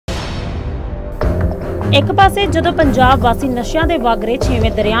एक पासे जदों पंजाब वासी नशिਆਂ ਦੇ ਵਗਰੇ 6ਵੇਂ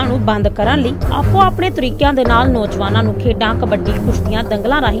ਦਰਿਆ ਨੂੰ ਬੰਦ ਕਰਨ ਲਈ ਆਪੋ ਆਪਣੇ ਤਰੀਕਿਆਂ ਦੇ ਨਾਲ ਨੌਜਵਾਨਾਂ ਨੂੰ ਖੇਡਾਂ ਕਬੱਡੀ ਕੁਸ਼ਤੀਆਂ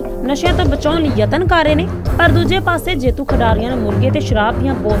ਦੰਗਲਾਂ ਰਾਹੀਂ ਨਸ਼ਿਆਂ ਤੋਂ ਬਚਾਉਣ ਲਈ ਯਤਨ ਕਰ ਰਹੇ ਨੇ ਪਰ ਦੂਜੇ ਪਾਸੇ ਜੇਤੂ ਖਿਡਾਰੀਆਂ ਨੂੰ ਮੁਰਗੇ ਤੇ ਸ਼ਰਾਬ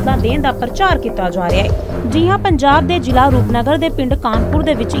ਦੀਆਂ ਬੋਤਲਾਂ ਦੇਣ ਦਾ ਪ੍ਰਚਾਰ ਕੀਤਾ ਜਾ ਰਿਹਾ ਹੈ। ਜੀ ਹਾਂ, ਪੰਜਾਬ ਦੇ ਜ਼ਿਲ੍ਹਾ ਰੂਪਨਗਰ ਦੇ ਪਿੰਡ ਕਾਨਪੁਰ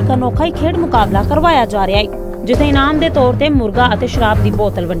ਦੇ ਵਿੱਚ ਇੱਕ ਅਨੋਖਾ ਹੀ ਖੇਡ ਮੁਕਾਬਲਾ ਕਰਵਾਇਆ ਜਾ ਰਿਹਾ ਹੈ जिसे इनाम के तौर पर मुर्गा और शराब की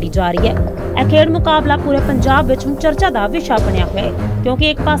बोतल वंडी जा रही है। यह खेड मुकाबला पूरे पंजाब में चर्चा का विषय बनया हुआ है क्योंकि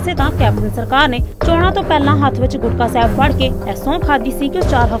एक पासे तो कैप्टन सरकार ने चोणों तो पहला हाथ में गुटका साहब फड़ के सौं खाधी सी कि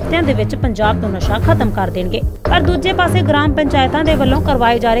 4 हफ्तियां दे विच पंजाब तो नशा खत्म कर देंगे, पर दूजे पासे ग्राम पंचायतां दे वल्लों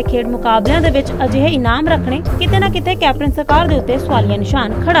करवाए जा रहे खेड मुकाबलियां दे विच अजिहे इनाम रखने किते ना किते कैप्टन सरकार दे उत्ते सवालिया निशान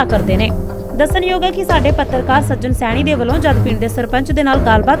खड़ा करते ने। दसणयोग है कि साडे पत्रकार सज्जन सैनी दे वल्लों जद पिंड दे सरपंच दे नाल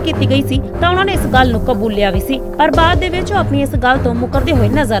गलबात कीती गई सी तां उन्हां ने इस गल नूं कबूलिया भी सी, पर बाद दे विच अपनी इस गल तों मुकरदे होए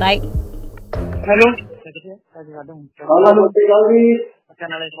नजर आए। हेलो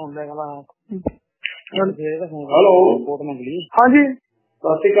हेलो हाँ जी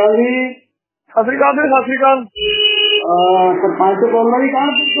सत श्री अकाल जी। सत श्री अकाल सत श्री अकाल। सरपंच बोलना जी कहाँ?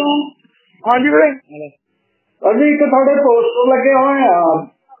 हाँ जी वीरे अभी एक थोड़े पोस्टर लगे हुए हैं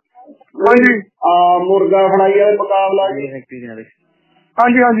हाँ जी मुर्गा फड़ाई वाले मुकाबला जी। हाँ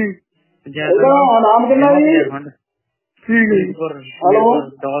जी हाँ जी नाम कितना जी? ठीक है हेलो हाँ जी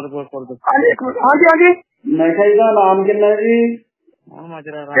हाँ जी हाँ जी नशा का नाम कितना जी?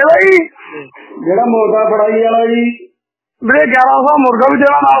 जेड़ा मुर्गा फड़ाई वाला जी मेरे 1100 मुर्गा भी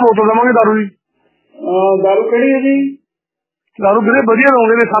देना ना बोतल देवांगे दारू जी। दारू केड़ी है जी? दारू मेरे बढ़िया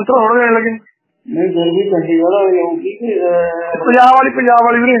दोगे ने संतरा थोड़ा देने लगे नहीं गर्मी चंडी वाला होगी पंजाब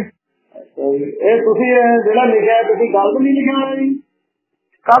वाली वीरे ਜਿਹੜਾ ਲਿਖਿਆ ਤੁਸੀਂ ਗਲਤ ਨਹੀਂ ਲਿਖਿਆ ਹੋਇਆ ਜੀ।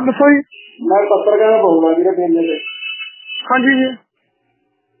 ਕੱਲ ਦੱਸੋ ਜੀ। ਮੈਂ ਪੱਤਰਕਾਰ ਬੋਲਦਾ ਵੀਰੇ ਪਿੰਡ ਦੇ। ਹਾਂਜੀ ਜੀ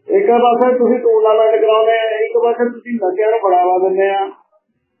ਇੱਕ ਪਾਸੇ ਤੁਸੀਂ ਟੂਰਨਾਮੈਂਟ ਕਰਾਉਂਦੇ ਆ ਇੱਕ ਪਾਸੇ ਤੁਸੀਂ ਨਸ਼ਿਆਂ ਨੂੰ ਬੜਾਵਾ ਦਿੰਦੇ ਆ।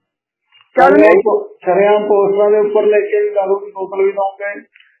 ਸ਼ਰੇਆਮ ਪੋਸਟਰਾਂ ਦੇ ਉੱਪਰ ਲਿਖ ਕੇ ਦਾਰੂ ਦੀ ਬੋਤਲ ਵੀ ਦੋਗੇ।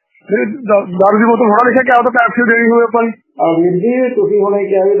 दारू की बोतल थोड़ा लिखा क्या होता पैप्सी देनी हुई अपन वीर जी तुसी हुणे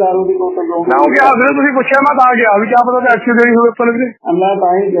क्या भी दारू की बोतल दो मैं क्या फिर तुसी पूछया मैं ता गया भी क्या पता पैप्सी देनी हुई अपन वीरे मैं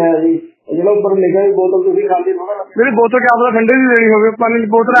ता ही गया जी जेड़ा ऊपर लिखा है बोतल तुसी खाली थोड़ा मेरी बोतल क्या पता ठंडे दी देनी होवे अपन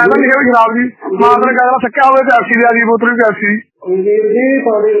बोतल ऐसा लिखा है शराब दी मात्र कहदा सक्या होवे पैप्सी दी आ गई बोतल भी पैप्सी वीर जी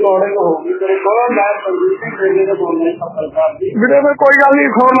थोड़ी रिकॉर्डिंग होगी तेरे को मैं पंजीत रेडियो पे बोलने पत्रकार दी वीरे फिर कोई गल नहीं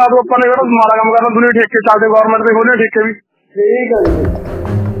खोल ला दो अपन ने मारा काम करना दुनिया ठेके चलदे गवर्नमेंट दे होने ठेके भी ठीक है जी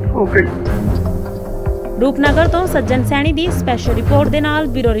ओके। रूपनगर तो सज्जन सैनी दी स्पेशल रिपोर्ट दे नाल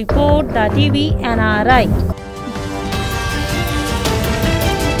ब्यूरो रिपोर्ट दा टीवी NRI।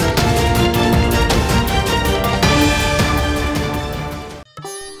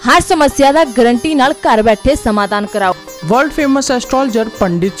 हर समस्या दा गारंटी नाल घर बैठे समाधान कराओ। World famous astrologer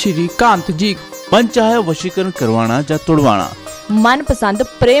Pandit Shri Kant जी। मन चाहे वशीकरण करवाना या तोड़वाना, मन पसंद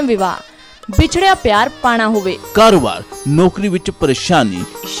प्रेम विवाह, बिछड़िया प्यार पाना होवे, कारोबार नौकरी विच परेशानी,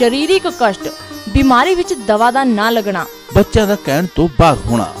 शरीरिक कष्ट, बीमारी विच दवा दा ना लगना, बच्चा दा कहण तो बाग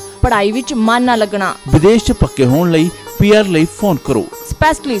होना, पढ़ाई विच मन ना लगना, विदेश च पक्के होण लई PR लई फोन करो।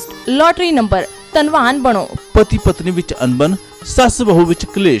 स्पेशलिस्ट लॉटरी नंबर, धनवान बनो, पति पत्नी विच अनबन, सस बहू विच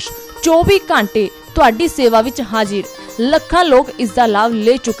कलेश, 24 घंटे तुहाडी सेवा विच हाजिर। लखां लोग इस दा लाभ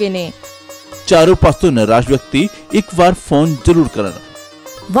ले चुके ने। चारों पासों निराश व्यक्ति एक बार फोन जरूर करन।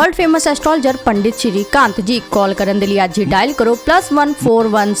 World famous astrologer Pandit Shri Kant जी कॉल करने के लिए आज ही डायल करो +1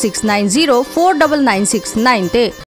 4169049969 ते।